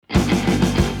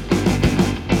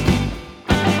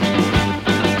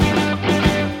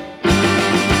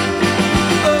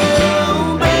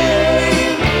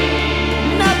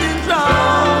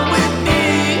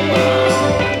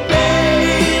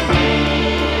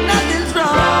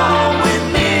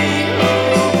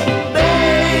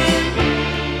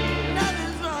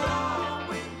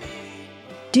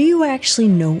actually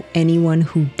know anyone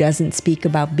who doesn't speak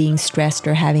about being stressed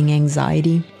or having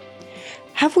anxiety?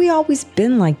 Have we always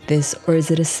been like this, or is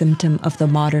it a symptom of the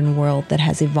modern world that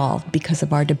has evolved because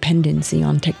of our dependency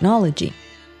on technology?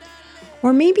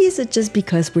 Or maybe is it just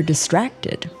because we're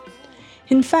distracted?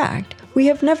 In fact, we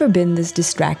have never been this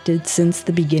distracted since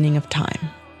the beginning of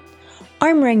time.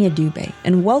 I'm Rania Dubé,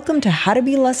 and welcome to How to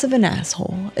Be Less of an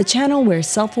Asshole, a channel where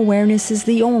self-awareness is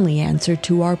the only answer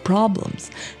to our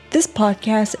problems. This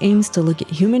podcast aims to look at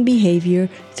human behavior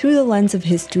through the lens of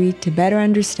history to better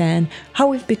understand how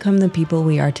we've become the people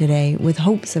we are today, with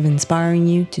hopes of inspiring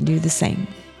you to do the same.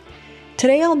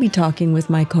 Today I'll be talking with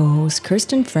my co-host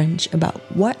Kirsten French about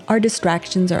what our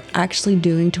distractions are actually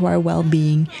doing to our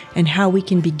well-being and how we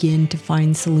can begin to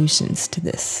find solutions to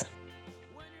this.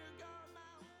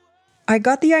 I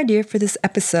got the idea for this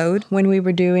episode when we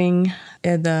were doing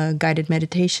the guided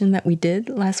meditation that we did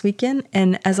last weekend.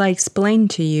 And as I explained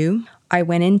to you, I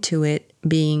went into it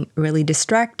being really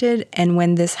distracted. And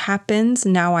when this happens,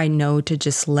 now I know to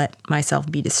just let myself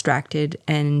be distracted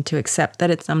and to accept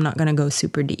that I'm not going to go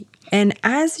super deep. And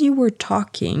as you were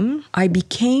talking, I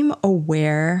became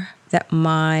aware that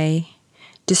my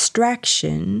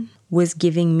distraction was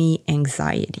giving me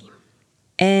anxiety.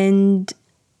 And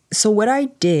so what I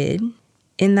did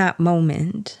in that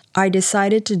moment, I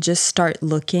decided to just start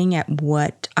looking at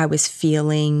what I was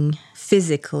feeling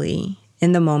physically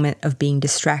in the moment of being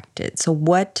distracted. So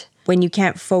when you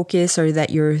can't focus or that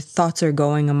your thoughts are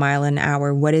going a mile an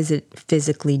hour, what is it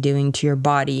physically doing to your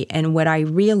body? And what I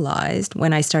realized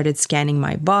when I started scanning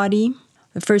my body,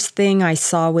 the first thing I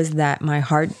saw was that my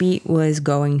heartbeat was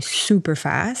going super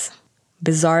fast.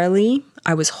 Bizarrely,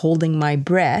 I was holding my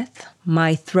breath.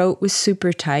 My throat was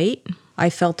super tight. I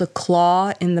felt a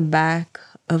claw in the back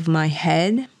of my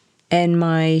head, and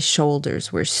my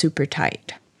shoulders were super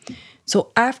tight.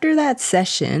 So after that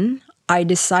session, I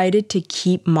decided to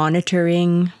keep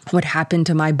monitoring what happened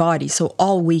to my body. So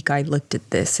all week I looked at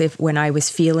this. When I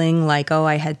was feeling like,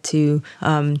 I had too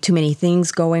many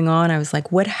things going on, I was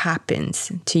like, what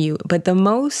happens to you? But the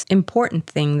most important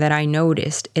thing that I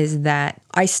noticed is that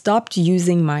I stopped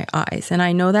using my eyes. And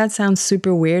I know that sounds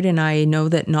super weird, and I know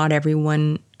that not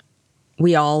everyone,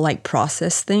 we all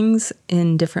process things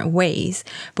in different ways.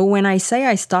 But when I say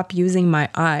I stop using my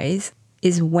eyes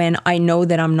is when I know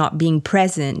that I'm not being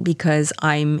present because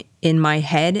I'm in my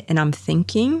head and I'm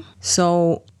thinking.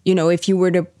 So, if you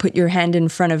were to put your hand in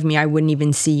front of me, I wouldn't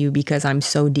even see you because I'm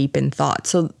so deep in thought.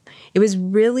 So it was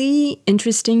really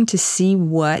interesting to see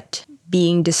what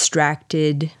being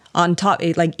distracted on top,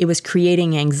 it was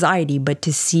creating anxiety, but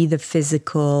to see the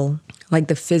physical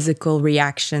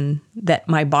reaction that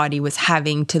my body was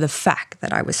having to the fact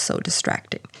that I was so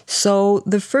distracted. So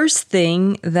the first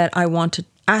thing that I want to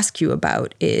ask you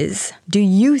about is, do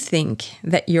you think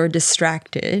that you're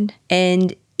distracted?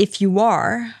 And if you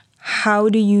are, how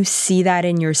do you see that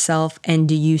in yourself? And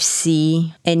do you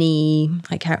see any,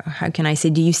 how can I say,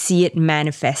 do you see it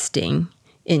manifesting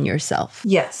in yourself?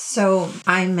 Yes. So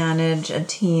I manage a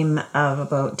team of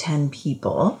about 10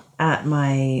 people at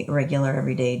my regular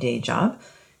everyday day job.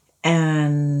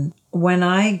 And when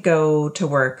I go to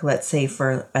work, let's say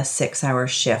for a 6-hour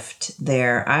shift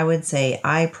there, I would say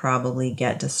I probably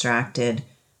get distracted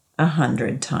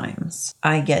 100 times.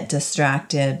 I get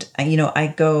distracted.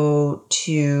 I go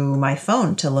to my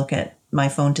phone to look at my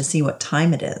phone to see what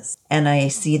time it is. And I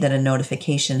see that a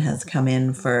notification has come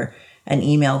in for an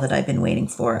email that I've been waiting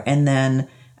for. And then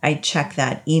I check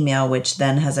that email, which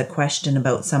then has a question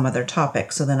about some other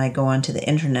topic. So then I go onto the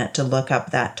internet to look up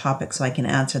that topic so I can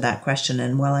answer that question.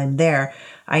 And while I'm there,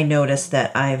 I notice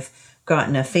that I've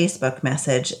gotten a Facebook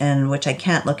message, and which I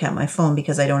can't look at my phone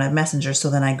because I don't have Messenger.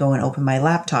 So then I go and open my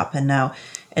laptop,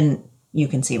 and you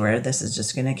can see where this is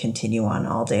just going to continue on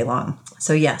all day long.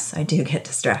 So yes, I do get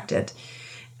distracted.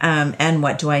 And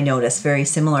what do I notice? Very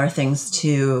similar things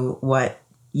to what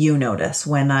you notice.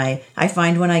 When I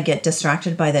find when I get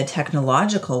distracted by the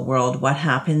technological world, what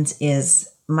happens is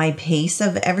my pace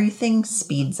of everything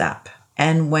speeds up.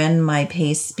 And when my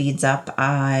pace speeds up,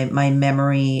 my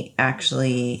memory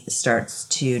actually starts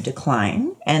to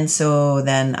decline. And so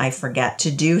then I forget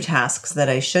to do tasks that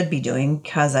I should be doing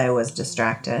because I was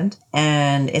distracted.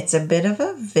 And it's a bit of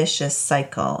a vicious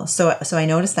cycle. So I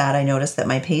noticed that. I noticed that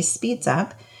my pace speeds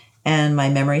up and my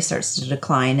memory starts to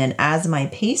decline. And as my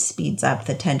pace speeds up,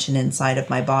 the tension inside of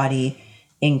my body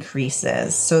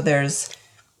increases. So there's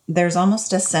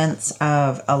almost a sense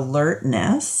of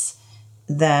alertness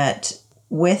that,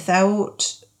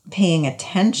 without paying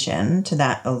attention to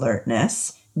that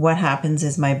alertness, what happens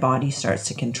is my body starts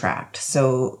to contract.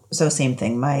 So same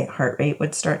thing, my heart rate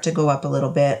would start to go up a little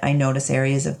bit. I notice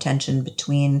areas of tension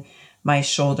between my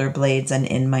shoulder blades and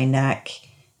in my neck.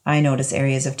 I notice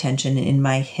areas of tension in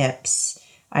my hips.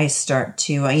 I start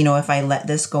to, if I let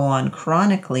this go on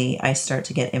chronically, I start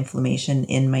to get inflammation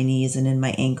in my knees and in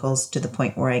my ankles to the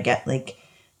point where I get like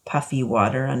puffy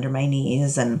water under my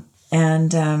knees. And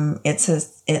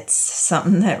it's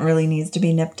something that really needs to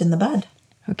be nipped in the bud.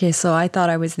 Okay, so I thought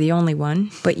I was the only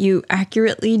one, but you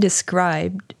accurately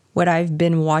described what I've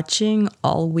been watching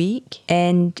all week.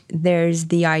 And there's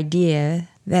the idea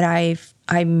that I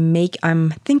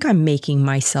think I'm making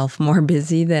myself more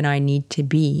busy than I need to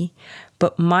be.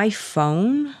 But my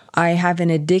phone, I have an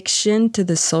addiction to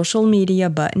the social media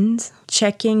buttons,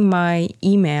 checking my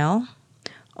email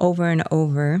over and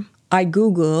over. I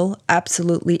Google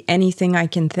absolutely anything I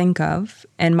can think of,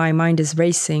 and my mind is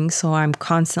racing, so I'm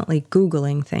constantly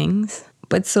Googling things.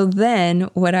 But so then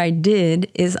what I did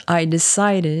is I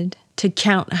decided to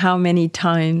count how many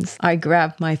times I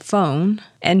grabbed my phone,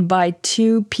 and by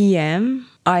 2 p.m.,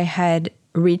 I had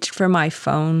reached for my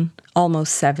phone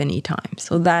almost 70 times.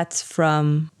 So that's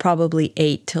from probably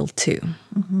 8 till 2.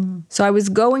 Mm-hmm. So I was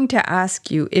going to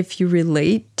ask you if you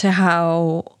relate to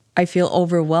how I feel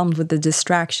overwhelmed with the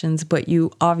distractions, but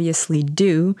you obviously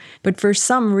do. But for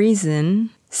some reason,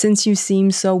 since you seem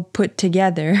so put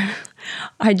together,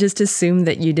 I just assumed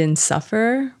that you didn't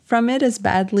suffer from it as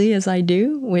badly as I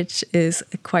do, which is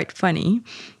quite funny.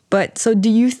 But so do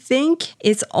you think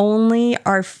it's only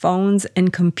our phones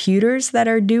and computers that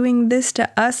are doing this to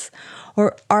us?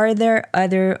 Or are there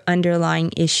other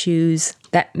underlying issues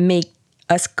that make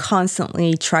us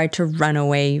constantly try to run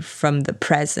away from the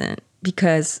present?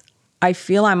 Because I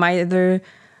feel I'm either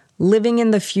living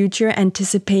in the future,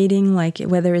 anticipating like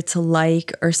whether it's a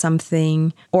like or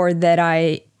something, or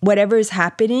that whatever is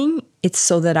happening, it's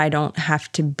so that I don't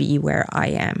have to be where I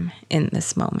am in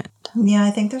this moment. Yeah,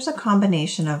 I think there's a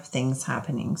combination of things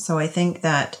happening. So I think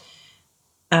that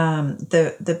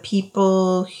the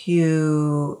people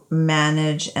who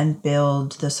manage and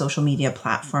build the social media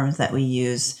platforms that we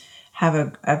use have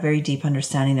a very deep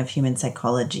understanding of human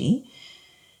psychology,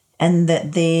 and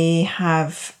that they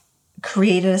have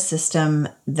created a system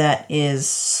that is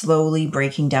slowly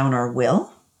breaking down our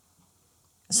will.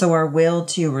 So our will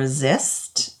to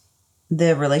resist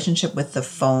the relationship with the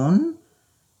phone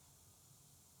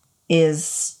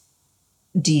is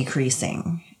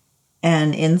decreasing.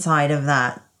 And inside of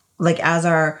that, like as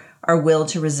our will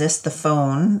to resist the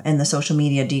phone and the social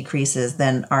media decreases,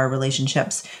 then our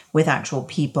relationships with actual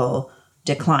people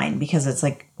decline, because it's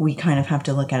like we kind of have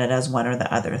to look at it as one or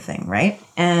the other thing, right?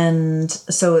 And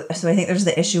so I think there's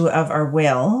the issue of our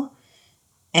will,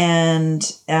 and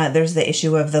there's the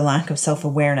issue of the lack of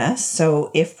self-awareness. So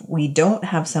if we don't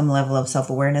have some level of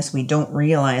self-awareness, we don't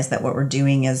realize that what we're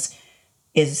doing is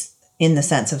in the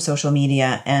sense of social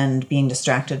media and being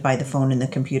distracted by the phone and the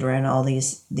computer and all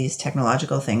these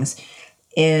technological things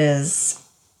is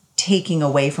taking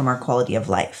away from our quality of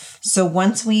life. So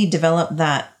once we develop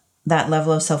that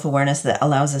level of self-awareness that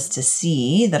allows us to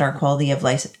see that our quality of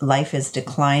life is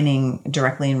declining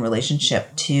directly in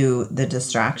relationship to the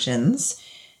distractions,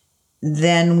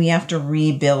 then we have to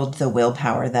rebuild the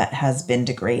willpower that has been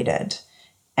degraded.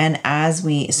 And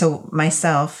so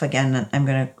myself, again, I'm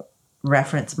going to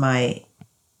reference my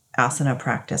asana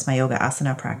practice, my yoga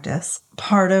asana practice.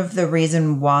 Part of the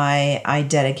reason why I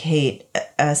dedicate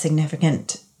a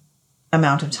significant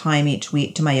amount of time each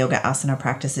week to my yoga asana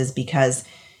practice is because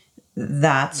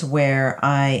that's where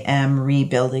I am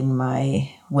rebuilding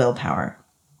my willpower.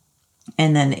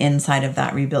 And then inside of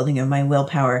that rebuilding of my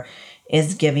willpower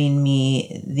is giving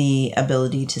me the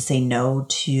ability to say no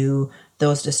to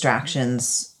those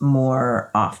distractions more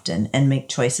often and make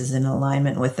choices in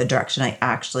alignment with the direction I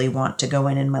actually want to go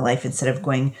in my life, instead of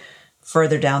going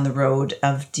further down the road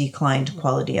of declined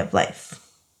quality of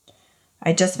life.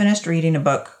 I just finished reading a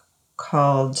book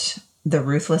called The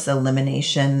Ruthless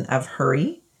Elimination of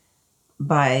Hurry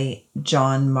by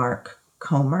John Mark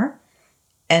Comer.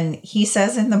 And he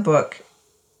says in the book,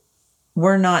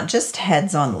 we're not just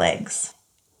heads on legs.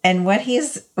 And what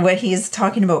he's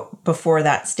talking about before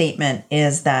that statement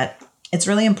is that it's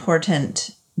really important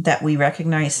that we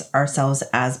recognize ourselves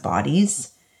as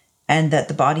bodies, and that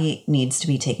the body needs to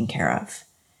be taken care of.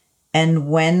 And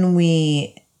when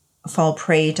we fall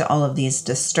prey to all of these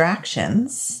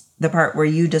distractions, the part where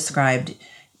you described,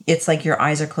 it's like your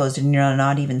eyes are closed and you're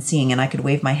not even seeing, and I could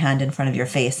wave my hand in front of your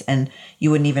face and you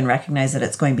wouldn't even recognize that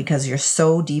it's going, because you're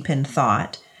so deep in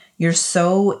thought, you're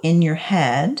so in your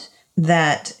head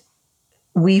that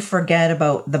we forget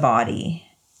about the body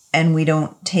and we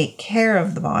don't take care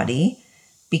of the body,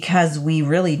 because we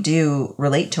really do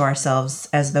relate to ourselves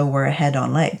as though we're a head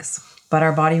on legs. But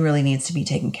our body really needs to be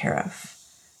taken care of.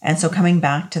 And so coming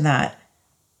back to that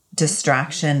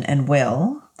distraction and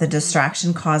will, the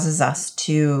distraction causes us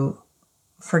to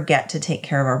forget to take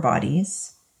care of our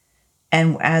bodies.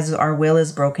 And as our will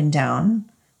is broken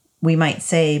down, we might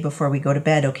say before we go to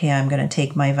bed, okay, I'm going to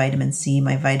take my vitamin C,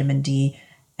 my vitamin D,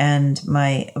 and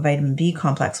my vitamin B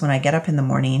complex when I get up in the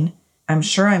morning. I'm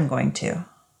sure I'm going to.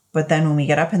 But then when we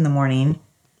get up in the morning,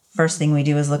 first thing we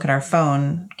do is look at our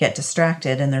phone, get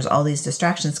distracted, and there's all these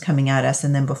distractions coming at us.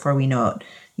 And then before we know it,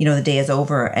 the day is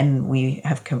over and we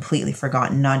have completely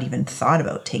forgotten, not even thought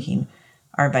about taking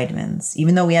our vitamins,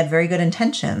 even though we had very good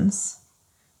intentions.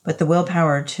 But the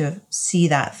willpower to see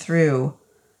that through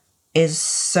is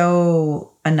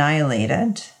so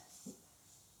annihilated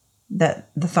that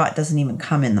the thought doesn't even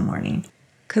come in the morning.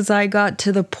 Because I got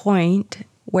to the point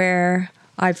where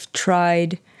I've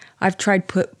tried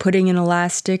putting an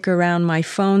elastic around my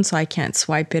phone so I can't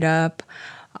swipe it up.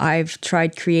 I've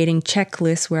tried creating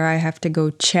checklists where I have to go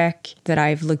check that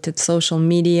I've looked at social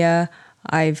media.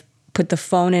 I've put the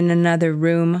phone in another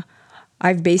room.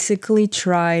 I've basically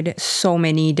tried so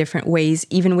many different ways.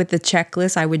 Even with the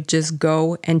checklist, I would just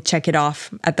go and check it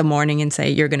off at the morning and say,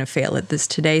 you're going to fail at this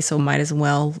today, so might as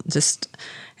well just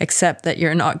accept that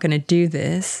you're not going to do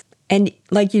this. And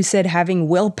like you said, having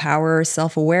willpower or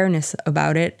self-awareness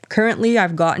about it, currently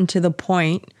I've gotten to the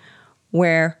point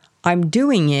where I'm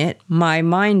doing it. My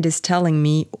mind is telling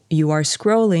me, you are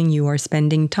scrolling, you are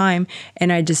spending time.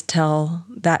 And I just tell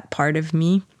that part of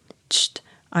me,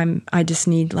 I just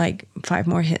need like 5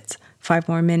 more hits, 5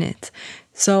 more minutes.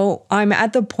 So I'm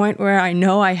at the point where I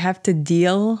know I have to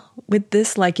deal with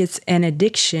this like it's an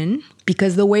addiction,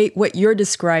 because the way what you're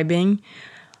describing,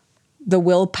 the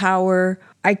willpower,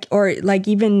 or like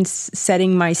even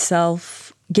giving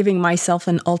myself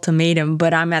an ultimatum,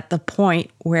 but I'm at the point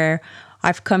where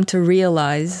I've come to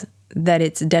realize that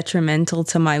it's detrimental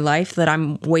to my life, that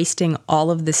I'm wasting all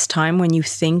of this time. When you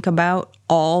think about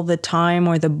all the time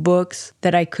or the books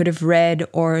that I could have read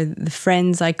or the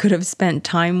friends I could have spent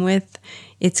time with,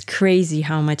 it's crazy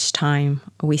how much time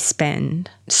we spend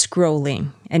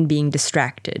scrolling and being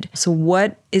distracted. So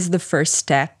what is the first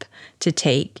step to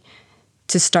take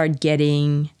to start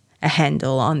getting a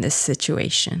handle on this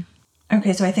situation?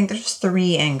 Okay, so I think there's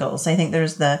 3 angles. I think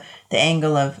there's the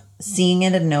angle of seeing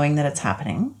it and knowing that it's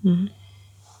happening. Mm-hmm.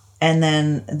 And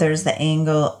then there's the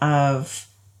angle of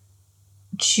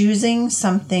choosing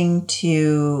something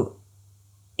to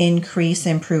increase,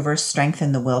 improve, or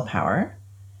strengthen the willpower.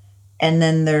 And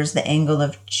then there's the angle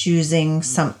of choosing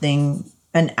something,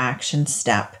 an action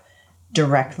step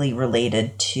directly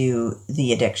related to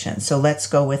the addiction. So let's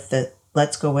go with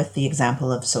the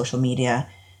example of social media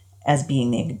as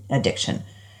being the addiction.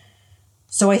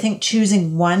 So I think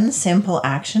choosing one simple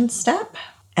action step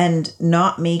and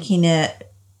not making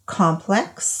it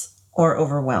complex or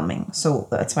overwhelming. So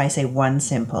that's why I say one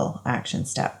simple action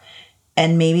step.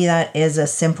 And maybe that is a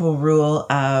simple rule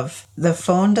of the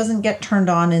phone doesn't get turned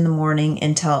on in the morning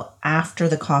until after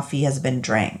the coffee has been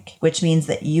drank, which means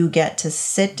that you get to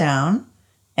sit down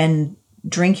and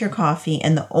drink your coffee,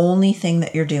 and the only thing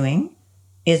that you're doing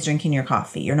is drinking your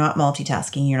coffee. You're not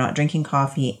multitasking. You're not drinking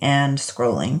coffee and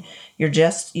scrolling.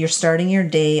 You're starting your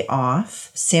day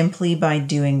off simply by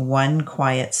doing one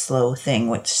quiet, slow thing,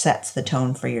 which sets the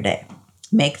tone for your day.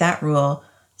 Make that rule,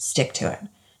 stick to it.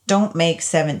 Don't make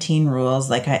 17 rules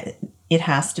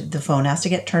the phone has to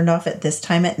get turned off at this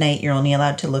time at night. You're only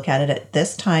allowed to look at it at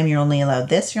this time. You're only allowed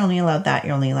this. You're only allowed that.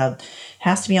 You're only allowed,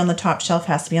 has to be on the top shelf,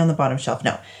 has to be on the bottom shelf.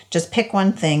 No, just pick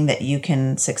one thing that you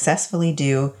can successfully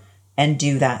do and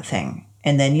do that thing.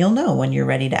 And then you'll know when you're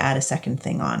ready to add a second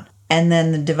thing on. And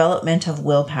then the development of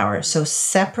willpower. So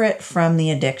separate from the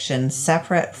addiction,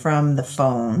 separate from the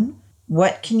phone,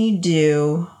 what can you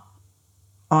do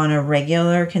on a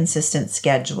regular, consistent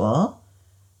schedule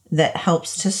that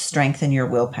helps to strengthen your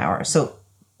willpower? So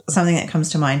something that comes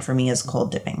to mind for me is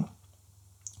cold dipping.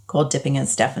 Cold dipping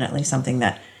is definitely something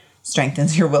that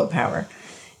strengthens your willpower.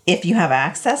 If you have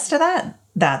access to that,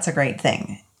 that's a great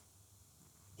thing.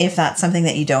 If that's something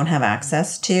that you don't have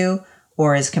access to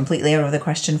or is completely out of the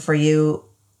question for you,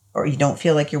 or you don't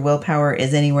feel like your willpower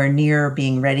is anywhere near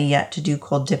being ready yet to do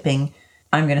cold dipping,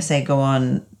 I'm going to say go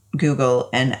on Google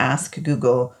and ask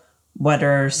Google, what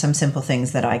are some simple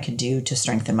things that I could do to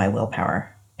strengthen my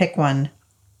willpower? Pick one,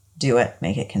 do it,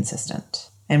 make it consistent.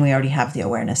 And we already have the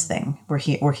awareness thing. We're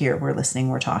here, we're listening,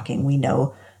 we're talking. We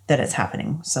know that it's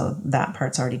happening. So that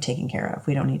part's already taken care of.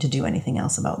 We don't need to do anything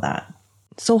else about that.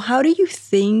 So how do you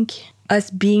think us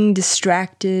being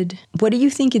distracted, what do you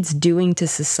think it's doing to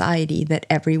society that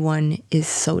everyone is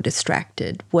so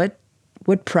distracted? What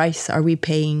price are we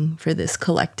paying for this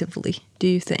collectively, do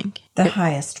you think? The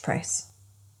highest price.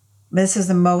 this is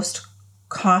the most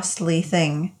costly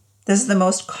thing. This is the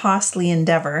most costly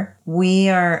endeavor. We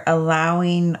are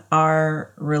allowing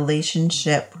our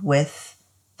relationship with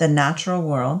the natural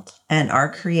world and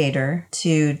our creator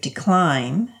to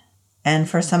decline, and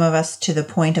for some of us to the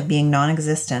point of being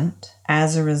non-existent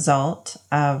as a result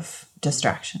of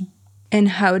distraction. And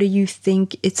how do you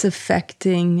think it's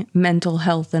affecting mental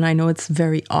health? And I know it's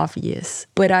very obvious,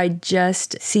 but I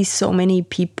just see so many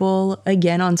people,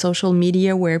 again, on social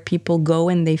media where people go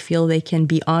and they feel they can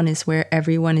be honest, where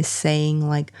everyone is saying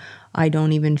like, I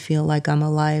don't even feel like I'm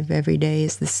alive. Every day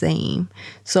is the same.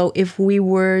 So if we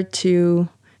were to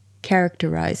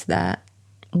characterize that,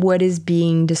 what is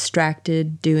being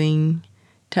distracted doing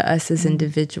to us as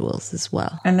individuals as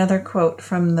well? Another quote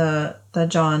from the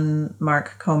John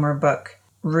Mark Comer book,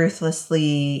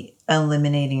 Ruthlessly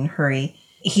Eliminating Hurry.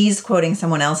 He's quoting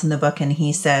someone else in the book, and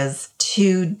he says,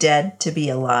 "Too dead to be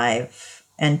alive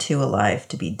and too alive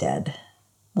to be dead,"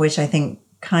 which I think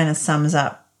kind of sums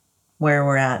up where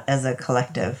we're at as a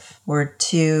collective. We're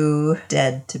too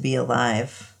dead to be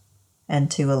alive and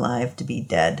too alive to be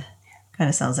dead. Kind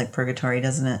of sounds like purgatory,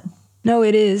 doesn't it? No,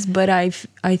 it is, but I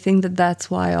think that that's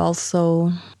why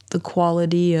also the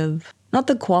quality of, not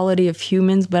the quality of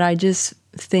humans, but I just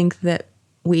think that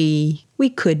we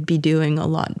could be doing a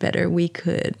lot better. We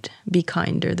could be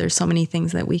kinder. There's so many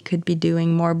things that we could be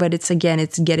doing more, but it's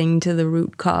getting to the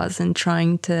root cause and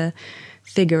trying to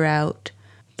figure out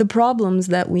the problems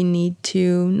that we need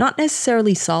to not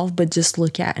necessarily solve, but just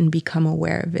look at and become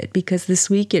aware of it. Because this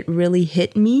week it really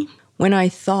hit me when I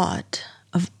thought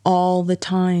of all the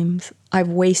times I've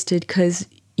wasted, because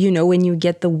when you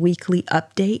get the weekly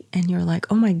update and you're like,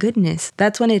 oh my goodness,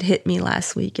 that's when it hit me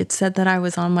last week. It said that I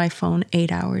was on my phone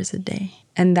 8 hours a day.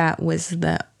 And that was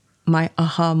my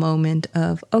aha moment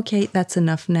of, okay, that's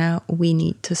enough now. We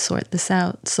need to sort this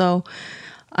out. So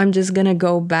I'm just going to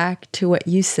go back to what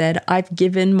you said. I've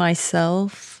given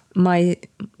myself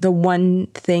the one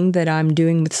thing that I'm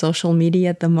doing with social media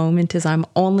at the moment is I'm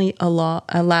only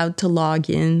allowed to log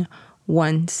in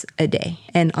once a day.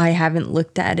 And I haven't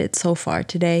looked at it so far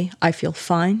today. I feel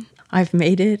fine. I've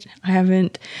made it. I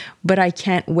haven't, but I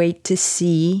can't wait to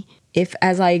see if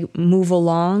as I move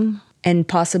along and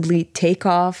possibly take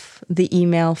off the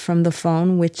email from the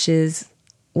phone, which is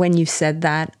when you said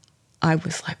that, I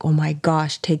was like, oh my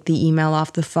gosh, take the email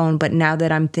off the phone. But now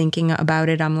that I'm thinking about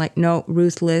it, I'm like, no,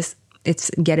 ruthless,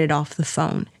 it's get it off the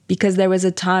phone. Because there was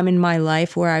a time in my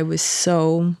life where I was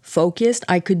so focused,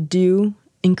 I could do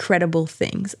incredible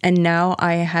things. And now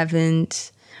I've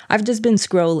just been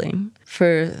scrolling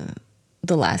for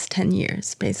the last 10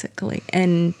 years, basically.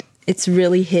 And it's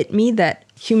really hit me that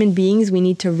human beings, we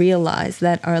need to realize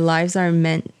that our lives are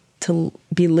meant to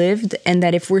be lived, and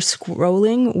that if we're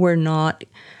scrolling, we're not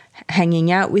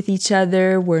hanging out with each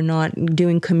other, we're not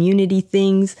doing community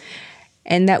things,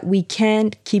 and that we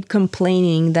can't keep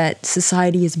complaining that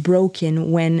society is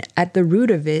broken when at the root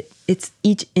of it, it's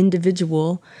each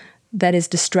individual that is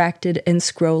distracted and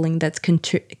scrolling that's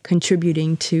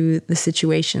contributing to the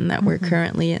situation that we're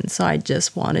currently in. So I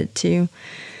just wanted to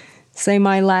say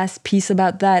my last piece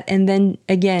about that. And then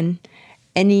again,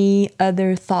 any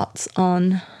other thoughts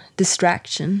on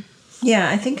distraction? Yeah,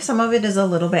 I think some of it is a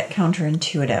little bit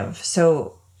counterintuitive.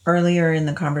 So earlier in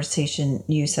the conversation,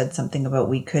 you said something about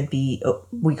we could be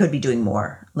doing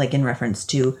more, like in reference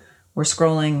to we're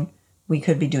scrolling, we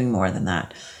could be doing more than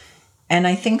that. And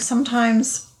I think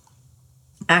sometimes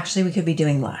actually we could be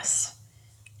doing less,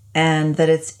 and that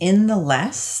it's in the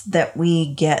less that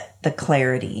we get the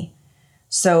clarity.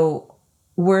 So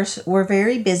we're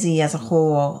very busy as a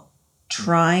whole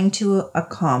trying to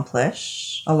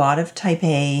accomplish, a lot of type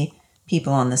A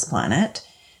people on this planet,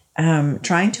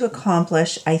 trying to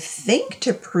accomplish, I think,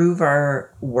 to prove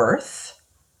our worth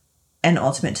and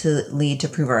ultimately to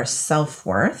prove our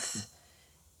self-worth.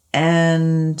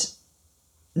 And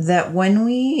that when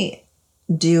we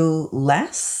do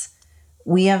less,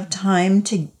 we have time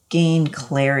to gain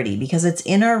clarity, because it's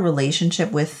in our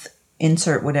relationship with,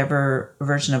 insert whatever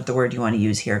version of the word you want to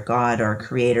use here, God or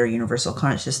creator, universal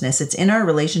consciousness. It's in our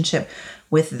relationship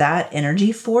with that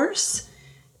energy force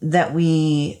that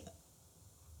we,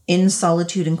 in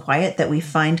solitude and quiet, that we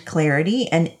find clarity.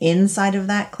 And inside of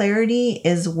that clarity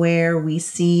is where we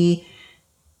see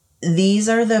these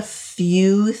are the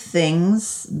few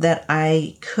things that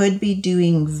I could be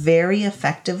doing very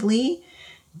effectively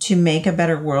to make a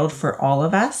better world for all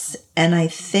of us. And I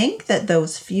think that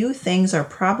those few things are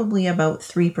probably about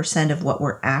 3% of what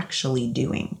we're actually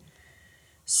doing.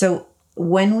 So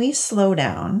when we slow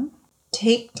down,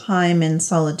 take time in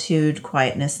solitude,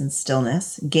 quietness, and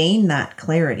stillness, gain that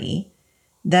clarity,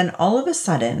 then all of a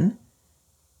sudden,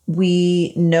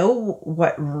 we know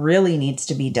what really needs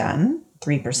to be done,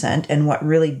 3%, and what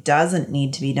really doesn't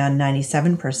need to be done,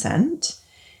 97%.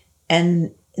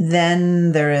 And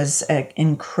then there is an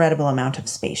incredible amount of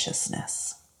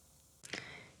spaciousness.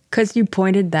 Because you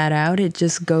pointed that out, it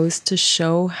just goes to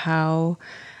show how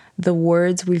the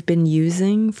words we've been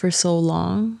using for so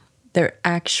long, they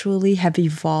actually have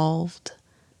evolved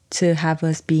to have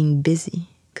us being busy.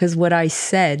 Because what I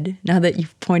said, now that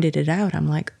you've pointed it out, I'm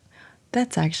like,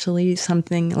 that's actually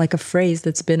something like a phrase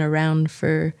that's been around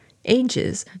for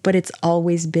ages, but it's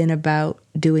always been about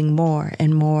doing more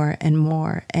and more and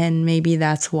more. And maybe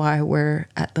that's why we're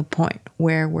at the point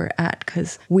where we're at,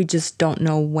 because we just don't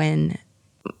know when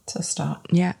to stop.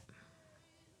 Yeah.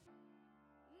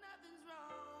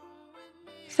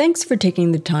 Thanks for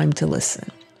taking the time to listen.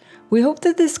 We hope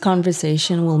that this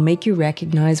conversation will make you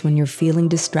recognize when you're feeling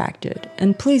distracted.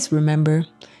 And please remember,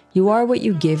 you are what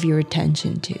you give your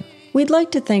attention to. We'd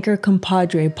like to thank our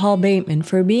compadre Paul Bateman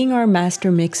for being our master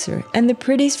mixer and the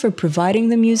Pretties for providing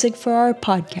the music for our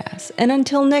podcast. And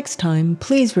until next time,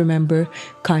 please remember,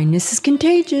 kindness is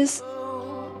contagious.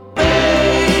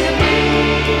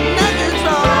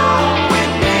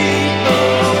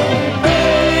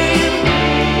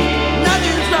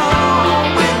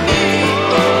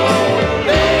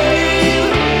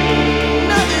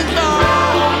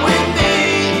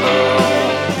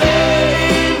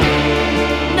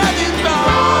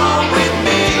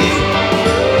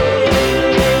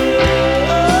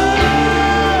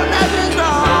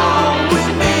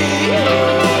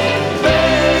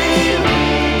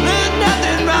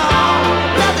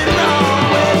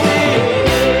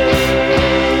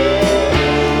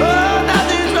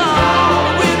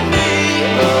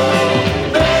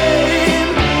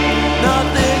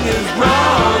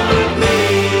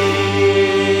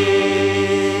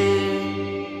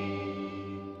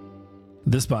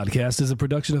 This podcast is a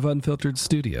production of Unfiltered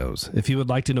Studios. If you would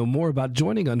like to know more about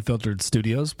joining Unfiltered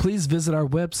Studios, please visit our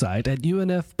website at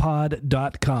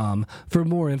unfpod.com for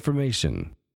more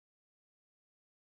information.